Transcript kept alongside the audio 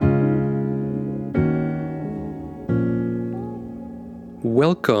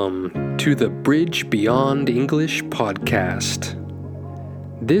Welcome to the Bridge Beyond English podcast.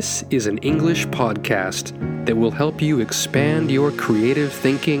 This is an English podcast that will help you expand your creative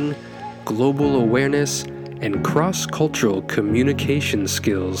thinking, global awareness, and cross-cultural communication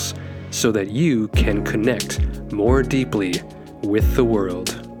skills so that you can connect more deeply with the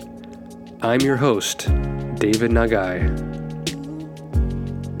world. I'm your host, David Nagai.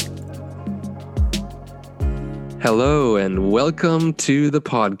 Hello and welcome to the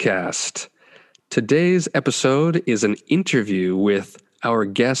podcast. Today's episode is an interview with our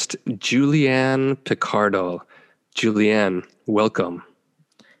guest, Julianne Picardal. Julianne, welcome.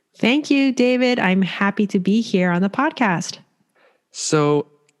 Thank you, David. I'm happy to be here on the podcast. So,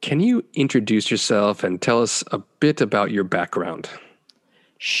 can you introduce yourself and tell us a bit about your background?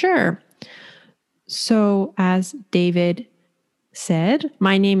 Sure. So, as David said,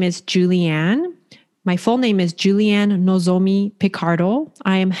 my name is Julianne. My full name is Julianne Nozomi Picardal.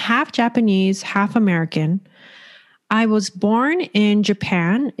 I am half Japanese, half American. I was born in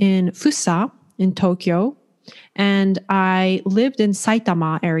Japan, in Fusa, in Tokyo, and I lived in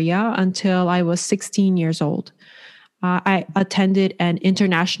Saitama area until I was 16 years old. I attended an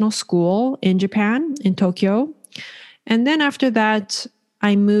international school in Japan, in Tokyo. And then after that,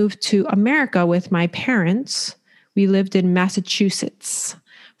 I moved to America with my parents. We lived in Massachusetts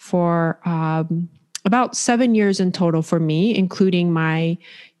for about 7 years in total for me, including my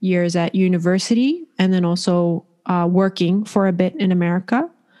years at university and then also working for a bit in America.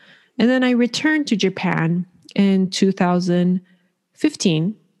 And then I returned to Japan in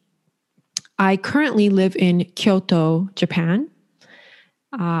 2015. I currently live in Kyoto, Japan.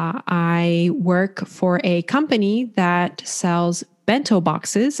 I work for a company that sells bento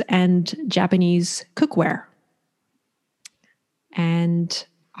boxes and Japanese cookware. And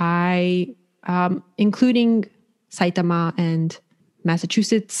including Saitama and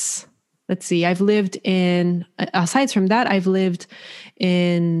Massachusetts. Let's see, aside from that, I've lived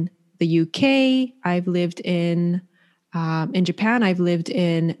in the UK. I've lived in Japan. I've lived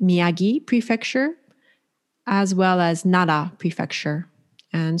in Miyagi Prefecture, as well as Nara Prefecture.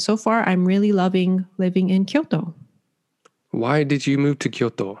 And so far, I'm really loving living in Kyoto. Why did you move to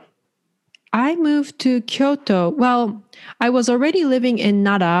Kyoto? I moved to Kyoto. Well, I was already living in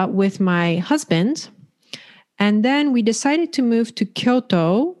Nara with my husband. And then we decided to move to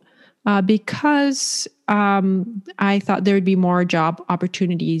Kyoto because I thought there would be more job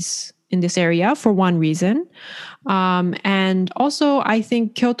opportunities in this area for one reason. And also, I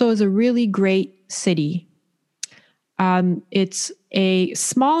think Kyoto is a really great city. It's a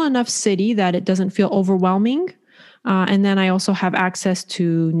small enough city that it doesn't feel overwhelming. And then I also have access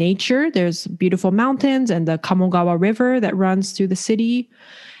to nature. There's beautiful mountains and the Kamogawa River that runs through the city.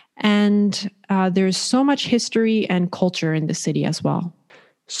 And there's so much history and culture in the city as well.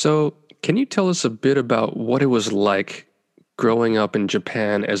 So, can you tell us a bit about what it was like growing up in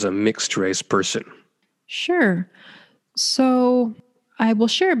Japan as a mixed race person? Sure. So, I will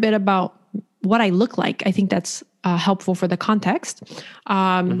share a bit about what I look like. I think that's helpful for the context.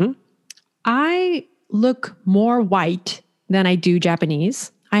 I look more white than I do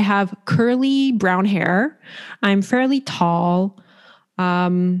Japanese. I have curly brown hair. I'm fairly tall.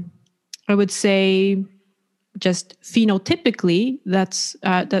 I would say just phenotypically,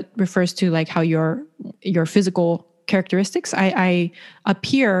 that refers to like how your physical characteristics. I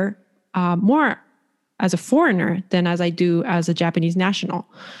appear more as a foreigner than as I do as a Japanese national.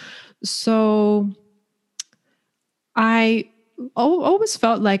 So I always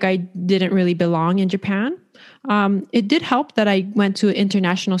felt like I didn't really belong in Japan. It did help that I went to an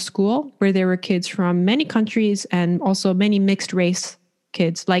international school where there were kids from many countries and also many mixed race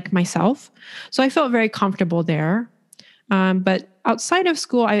kids like myself. So I felt very comfortable there. But outside of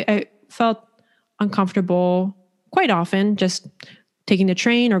school, I felt uncomfortable quite often just taking the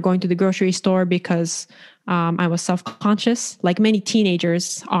train or going to the grocery store because I was self-conscious, like many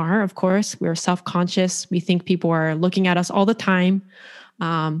teenagers are, of course. We're self-conscious. We think people are looking at us all the time.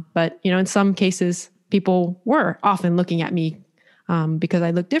 But, in some cases, people were often looking at me because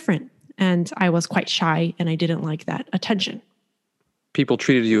I looked different. And I was quite shy, and I didn't like that attention. People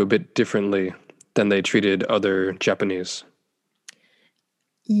treated you a bit differently than they treated other Japanese.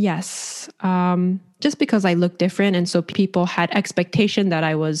 Yes. Just because I looked different. And so people had expectation that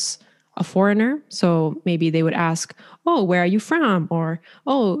I was a foreigner. So maybe they would ask, oh, where are you from? Or,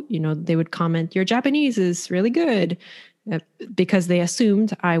 oh, they would comment, your Japanese is really good, because they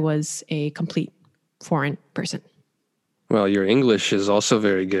assumed I was a complete foreign person. Well, your English is also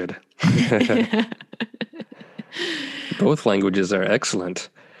very good. Both languages are excellent.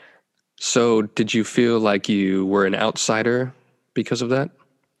 So did you feel like you were an outsider because of that?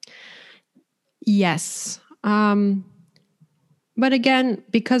 Yes. But again,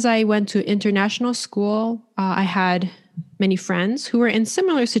 because I went to international school, I had many friends who were in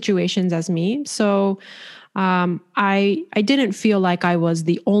similar situations as me. So I didn't feel like I was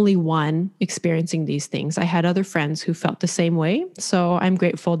the only one experiencing these things. I had other friends who felt the same way. So I'm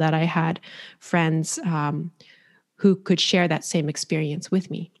grateful that I had friends who could share that same experience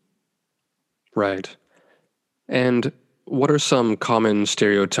with me. Right. And what are some common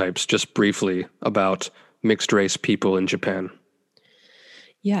stereotypes, just briefly, about mixed race people in Japan?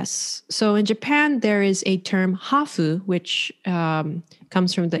 Yes. So in Japan, there is a term hafu, which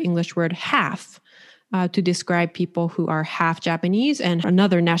comes from the English word half, to describe people who are half Japanese and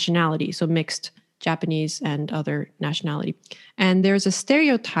another nationality, so mixed Japanese and other nationality. And there's a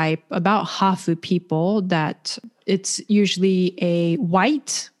stereotype about hafu people that it's usually a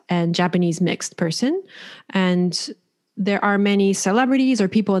white and Japanese mixed person. And there are many celebrities or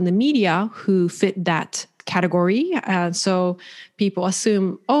people in the media who fit that category. So people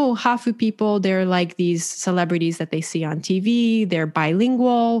assume, oh, hafu people, they're like these celebrities that they see on TV. They're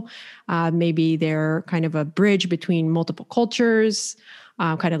bilingual. Maybe they're kind of a bridge between multiple cultures,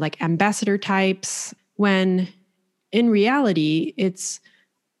 kind of like ambassador types, when in reality, it's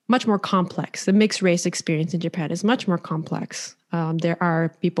much more complex. The mixed race experience in Japan is much more complex. There are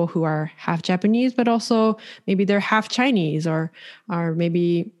people who are half Japanese, but also maybe they're half Chinese or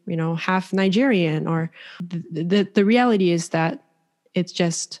maybe, half Nigerian. Or the reality is that it's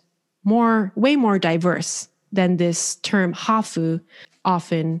just way more diverse than this term hafu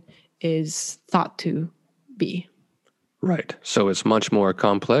often is thought to be. Right. So it's much more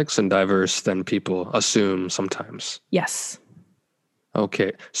complex and diverse than people assume sometimes. Yes.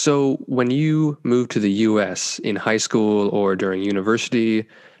 Okay. So when you moved to the US in high school or during university,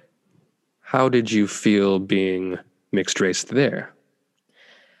 how did you feel being mixed race there?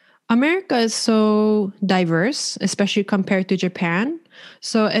 America is so diverse, especially compared to Japan.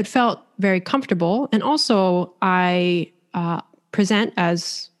 So it felt very comfortable. And also, I present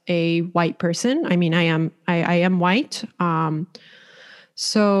as a white person. I mean, I am white.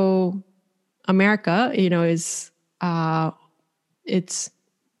 So America, is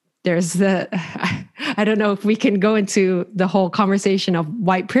there's the I don't know if we can go into the whole conversation of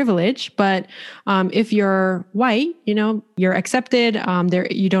white privilege, but if you're white, you're accepted. There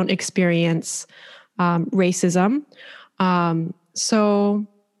you don't experience racism. So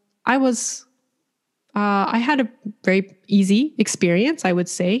I had a very easy experience, I would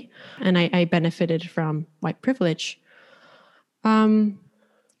say, and I benefited from white privilege.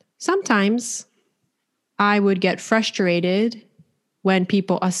 Sometimes I would get frustrated when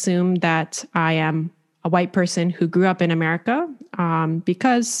people assume that I am a white person who grew up in America,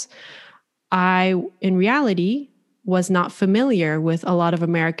 because I, in reality, was not familiar with a lot of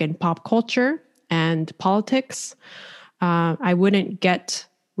American pop culture and politics. I wouldn't get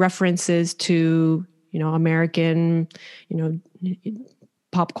references to, American,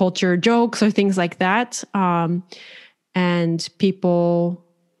 pop culture jokes or things like that. And people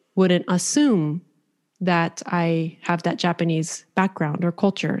wouldn't assume that I have that Japanese background or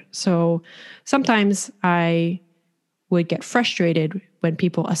culture. So sometimes I would get frustrated when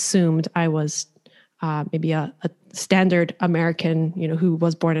people assumed I was maybe a standard American, who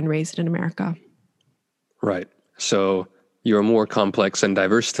was born and raised in America. Right. So you're more complex and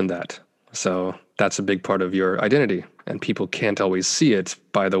diverse than that. So that's a big part of your identity, and people can't always see it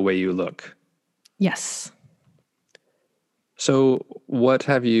by the way you look. Yes. So what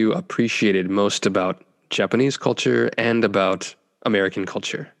have you appreciated most about Japanese culture and about American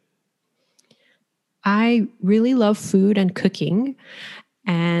culture? I really love food and cooking,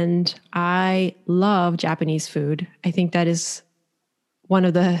 and I love Japanese food. I think that is one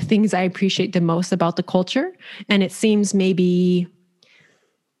of the things I appreciate the most about the culture. And it seems maybe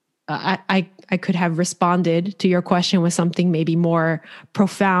I could have responded to your question with something maybe more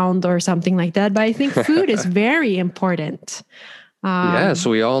profound or something like that. But I think food is very important. Yes,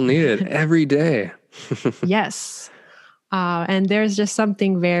 we all need it every day. Yes. And there's just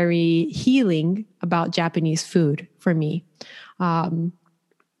something very healing about Japanese food for me. When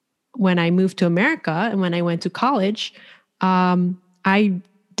I moved to America and when I went to college, I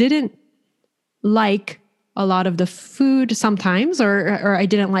didn't like a lot of the food sometimes, or I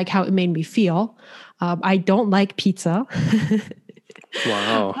didn't like how it made me feel. I don't like pizza.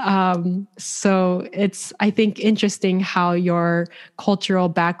 Wow. So it's, I think, interesting how your cultural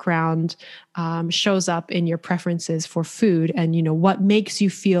background shows up in your preferences for food and, what makes you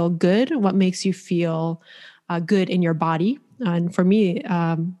feel good, what makes you feel good in your body. And for me,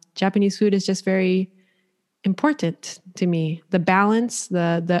 Japanese food is just very important to me. The balance,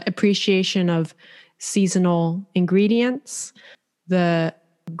 the appreciation of seasonal ingredients, the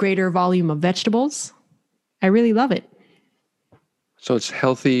greater volume of vegetables. I really love it. So it's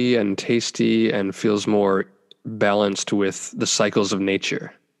healthy and tasty and feels more balanced with the cycles of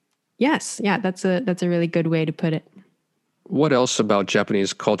nature. Yes, yeah, that's a really good way to put it. What else about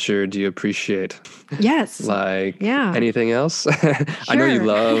Japanese culture do you appreciate? Yes. Like Yeah. anything else? I know you Sure.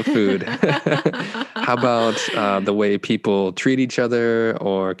 love food. How about the way people treat each other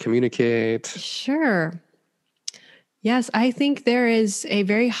or communicate? Sure. Yes, I think there is a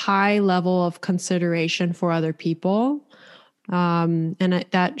very high level of consideration for other people.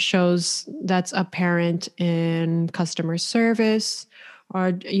 That's apparent in customer service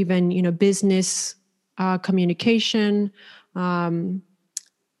or even, business communication. Um,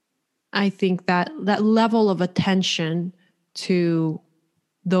 I think that level of attention to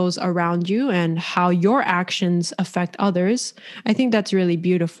those around you and how your actions affect others, I think that's really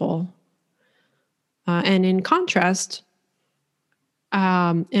beautiful. And in contrast,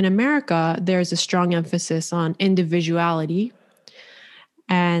 in America, there's a strong emphasis on individuality,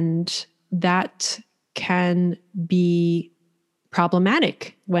 and that can be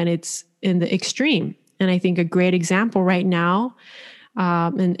problematic when it's in the extreme. And I think a great example right now,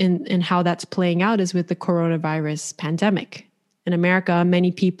 in how that's playing out, is with the coronavirus pandemic. In America,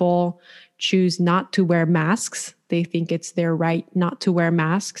 many people choose not to wear masks. They think it's their right not to wear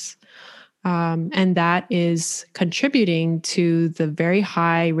masks. And that is contributing to the very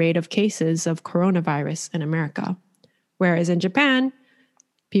high rate of cases of coronavirus in America. Whereas in Japan,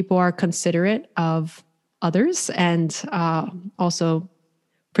 people are considerate of others and also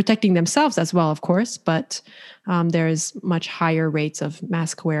protecting themselves as well, of course, but there's much higher rates of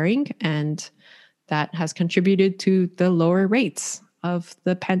mask wearing, and that has contributed to the lower rates of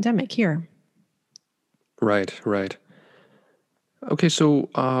the pandemic here. Right, right. Okay,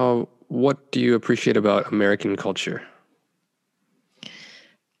 so what do you appreciate about American culture?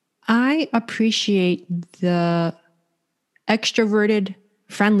 I appreciate the extroverted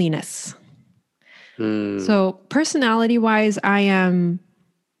friendliness. So, personality wise, I am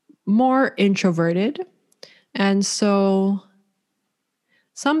more introverted. And so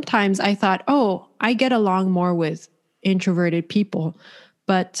sometimes I thought, oh, I get along more with introverted people.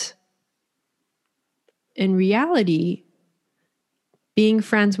 But in reality, being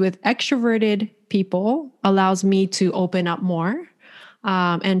friends with extroverted people allows me to open up more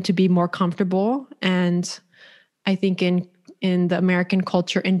and to be more comfortable. And I think in the American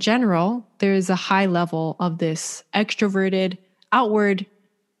culture in general, there is a high level of this extroverted, outward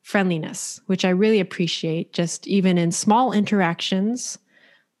friendliness, which I really appreciate, just even in small interactions,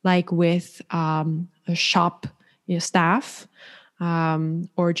 like with a shop staff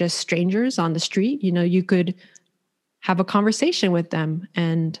or just strangers on the street. You could have a conversation with them.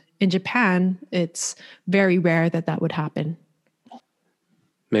 And in Japan, it's very rare that would happen.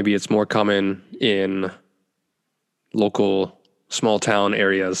 Maybe it's more common in local small town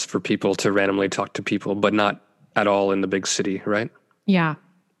areas for people to randomly talk to people, but not at all in the big city, right? Yeah.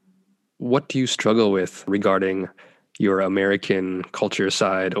 What do you struggle with regarding your American culture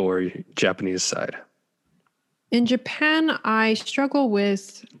side or Japanese side? In Japan, I struggle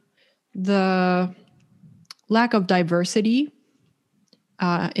with the lack of diversity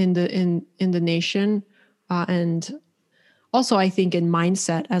in the nation, and also I think in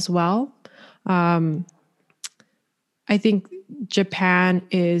mindset as well. I think Japan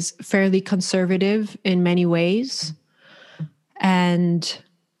is fairly conservative in many ways, and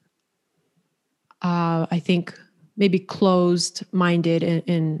I think maybe closed-minded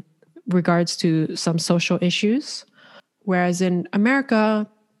in regards to some social issues. Whereas in America,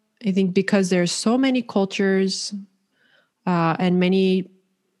 I think because there's so many cultures and many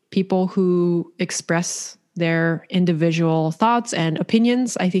people who express their individual thoughts and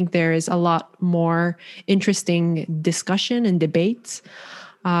opinions, I think there is a lot more interesting discussion and debates.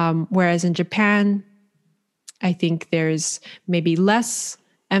 Whereas in Japan, I think there's maybe less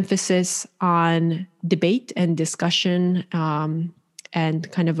emphasis on debate and discussion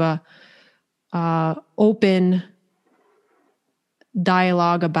and kind of a open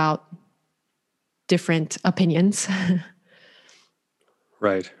dialogue about different opinions.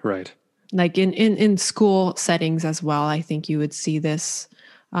 Right, right. Like in school settings as well, I think you would see this.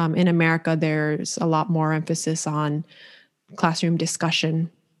 In America, there's a lot more emphasis on classroom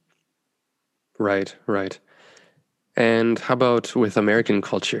discussion. Right, right. And how about with American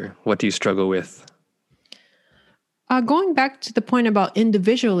culture? What do you struggle with? Going back to the point about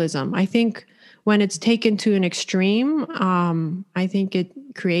individualism, I think when it's taken to an extreme, I think it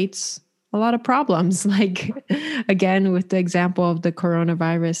creates a lot of problems, like again, with the example of the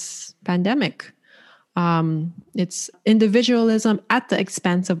coronavirus pandemic. It's individualism at the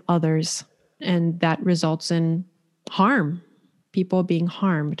expense of others, and that results in harm, people being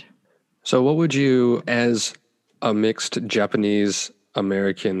harmed. So what would you, as a mixed Japanese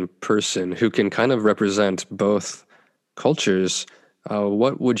American person who can kind of represent both cultures,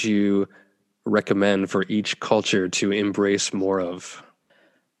 what would you recommend for each culture to embrace more of?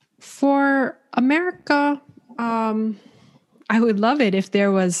 For America, I would love it if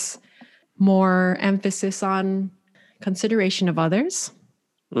there was more emphasis on consideration of others.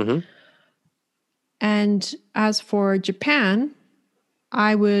 Mm-hmm. And as for Japan,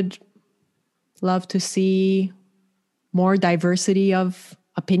 I would love to see more diversity of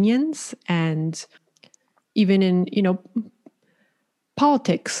opinions, and even in,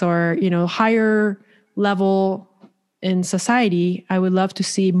 politics or, higher level in society, I would love to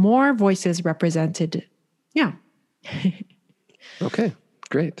see more voices represented. Yeah. Okay,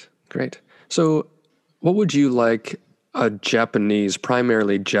 great. So what would you like a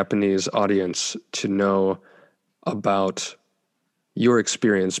primarily Japanese audience to know about your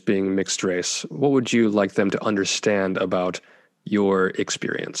experience being mixed race? What would you like them to understand about your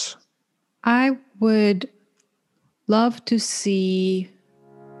experience? I would love to see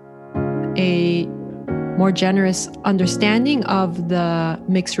a more generous understanding of the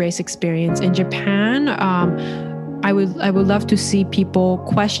mixed race experience in Japan. I would love to see people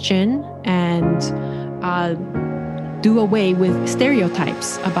question and do away with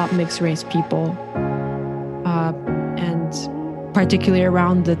stereotypes about mixed race people, and particularly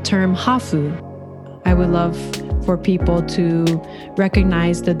around the term hafu. I would love for people to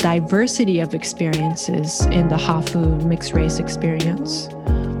recognize the diversity of experiences in the hafu mixed race experience.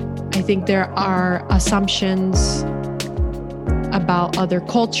 I think there are assumptions about other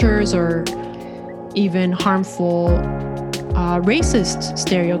cultures or even harmful racist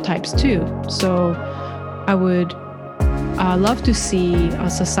stereotypes too. So I would love to see a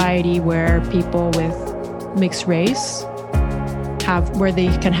society where people with mixed race where they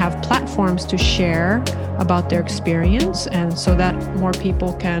can have platforms to share about their experience, and so that more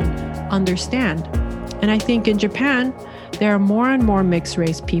people can understand. And I think in Japan, there are more and more mixed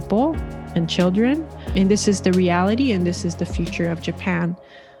race people and children, and this is the reality, and this is the future of Japan.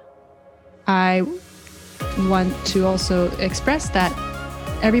 I want to also express that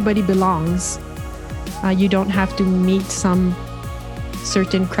everybody belongs. You don't have to meet some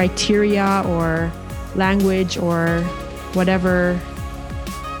certain criteria or language or whatever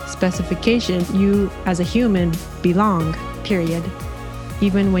specification. You as a human belong, period.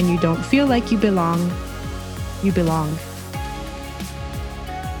 Even when you don't feel like you belong, you belong.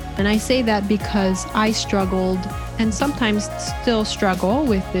 And I say that because I struggled and sometimes still struggle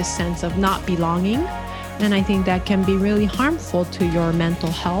with this sense of not belonging. And I think that can be really harmful to your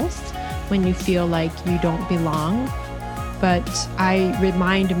mental health when you feel like you don't belong. But I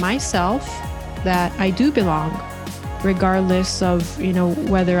remind myself that I do belong, regardless of,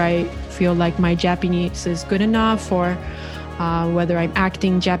 whether I feel like my Japanese is good enough or whether I'm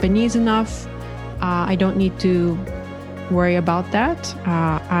acting Japanese enough. I don't need to worry about that.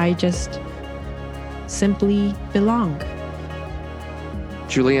 I just simply belong.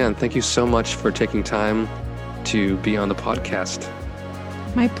 Julianne, thank you so much for taking time to be on the podcast.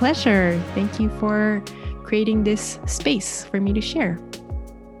 My pleasure. Thank you for creating this space for me to share.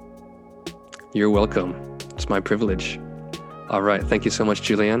 You're welcome. It's my privilege. All right. Thank you so much,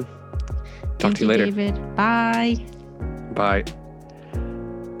 Julianne. Talk to you later. David. Bye. Bye.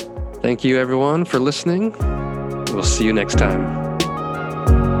 Thank you, everyone, for listening. We'll see you next time.